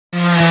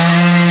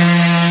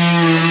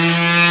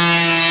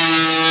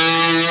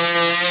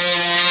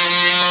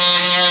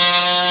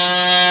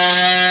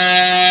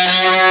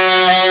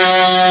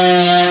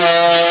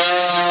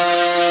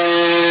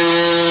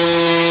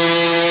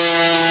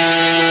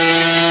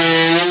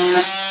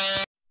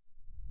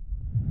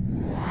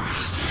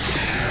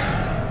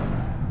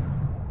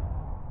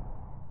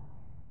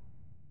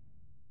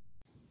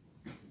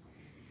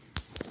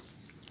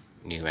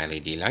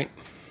LED light.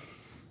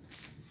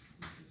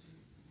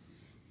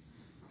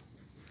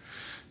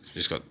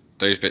 Just got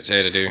those bits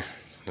there to do,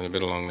 and a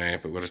bit along there,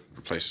 but we'll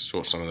just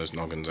sort some of those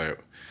noggins out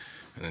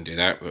and then do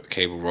that. We've got the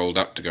cable rolled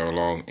up to go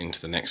along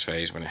into the next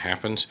phase when it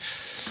happens.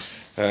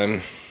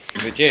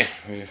 But yeah,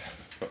 we've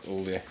got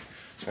all the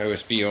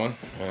OSB on,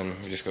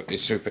 we've just got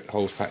this super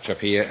holes patch up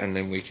here, and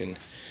then we can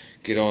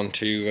get on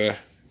to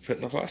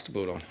putting the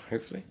plasterboard on,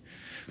 hopefully.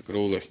 Got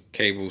all the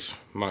cables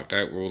marked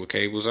out where all the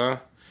cables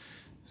are.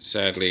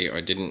 Sadly,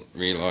 I didn't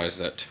realise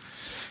that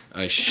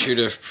I should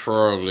have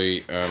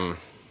probably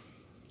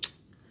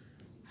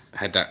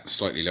had that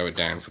slightly lower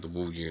down for the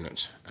wall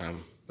units,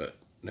 but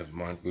never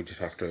mind. We'll just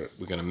have to,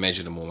 we're going to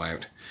measure them all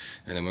out,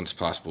 and then once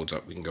the plasterboard's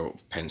up we can go up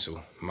with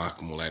pencil, mark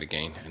them all out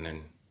again, and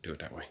then do it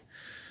that way.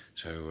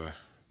 So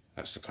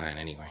that's the plan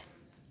anyway.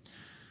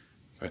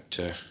 But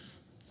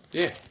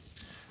yeah,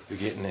 we're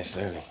getting there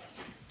slowly.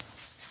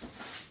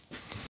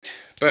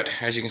 But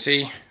as you can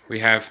see, we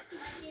have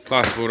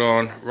plasterboard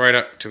on right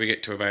up till we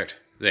get to about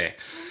there.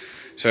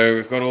 So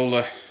we've got all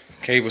the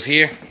cables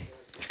here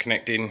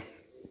connecting.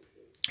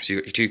 So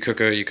you've got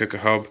your your cooker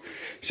hob,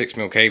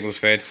 6mm cables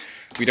fed.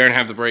 We don't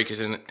have the breakers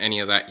in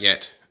any of that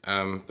yet,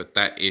 but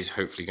that is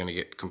hopefully going to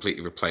get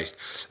completely replaced.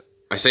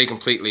 I say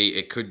completely,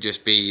 it could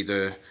just be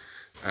the,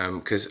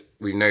 because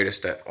we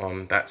noticed that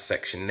on that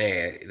section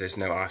there's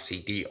no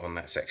RCD on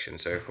that section.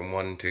 So from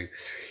 1, 2, 3,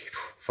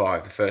 4,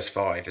 5, the first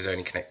 5 is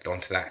only connected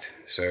onto that.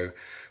 So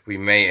we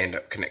may end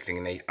up connecting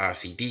an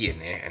RCD in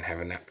there and have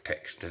a NAP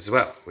text as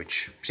well,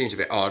 which seems a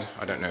bit odd.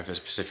 I don't know if there's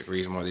a specific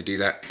reason why they do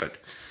that, but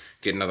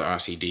get another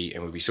RCD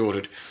and we'll be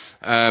sorted.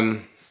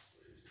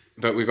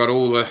 But we've got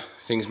all the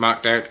things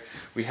marked out.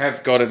 We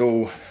have got it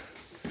all,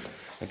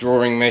 a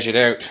drawing measured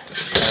out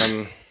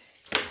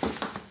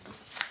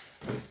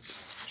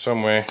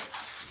somewhere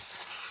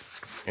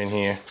in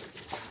here.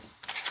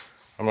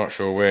 I'm not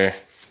sure where.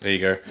 There you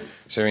go.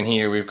 So in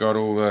here we've got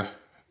all the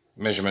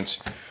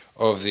measurements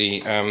of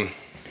the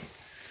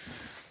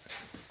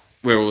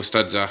where all the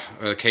studs are,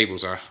 the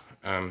cables are.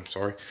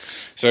 Sorry.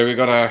 So we've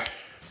got a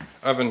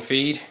oven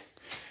feed,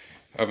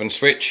 oven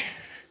switch,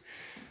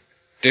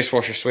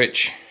 dishwasher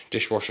switch,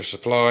 dishwasher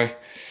supply,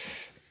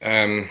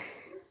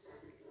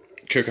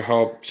 cooker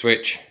hob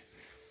switch,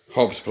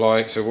 hob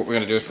supply. So what we're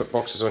going to do is put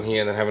boxes on here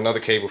and then have another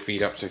cable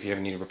feed up, so if you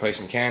ever need a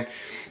replacement you can.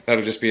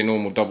 That'll just be a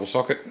normal double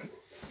socket.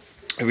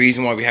 The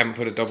reason why we haven't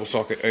put a double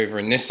socket over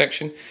in this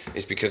section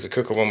is because the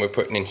cooker one we're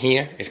putting in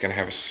here is going to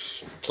have a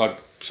plug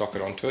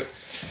socket onto it.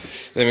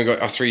 Then we've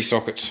got our 3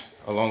 sockets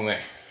along there,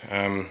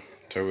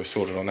 so we're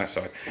sorted on that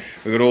side.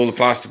 We've got all the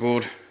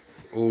plasterboard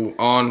all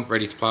on,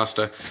 ready to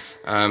plaster,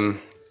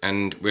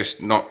 and we're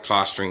not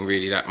plastering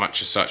really that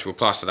much as such. We'll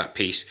plaster that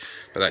piece,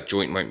 but that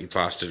joint won't be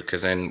plastered,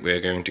 because then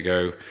we're going to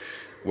go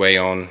way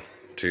on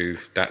to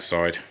that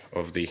side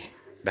of the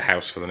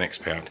house for the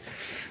next pound.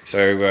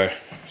 So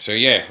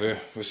yeah,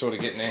 we're sort of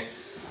getting there.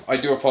 I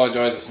do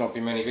apologise, it's not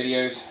been many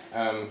videos,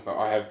 but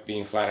I have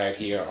been flat out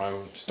here.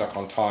 I'm stuck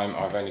on time.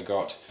 I've only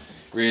got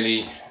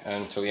really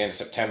until the end of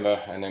September,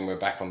 and then we're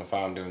back on the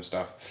farm doing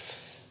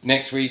stuff.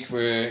 Next week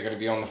we're going to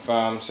be on the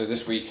farm. So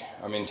this week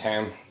I'm in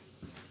town.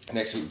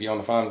 Next week we'll be on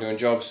the farm doing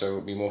jobs, so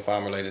it'll be more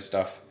farm related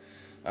stuff.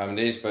 It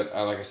is, but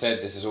like I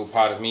said, this is all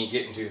part of me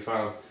getting to the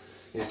farm,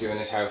 is doing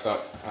this house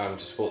up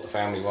to support the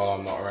family while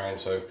I'm not around,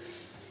 so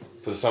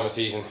for the summer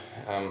season.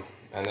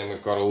 And then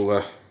we've got all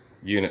the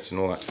units and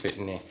all that to fit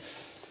in there.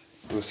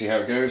 We'll see how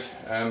it goes.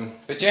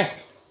 But yeah,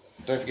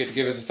 don't forget to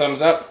give us a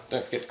thumbs up,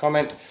 don't forget to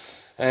comment,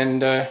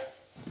 and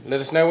let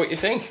us know what you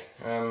think.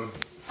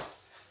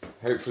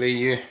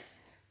 Hopefully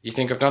you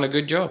think I've done a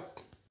good job.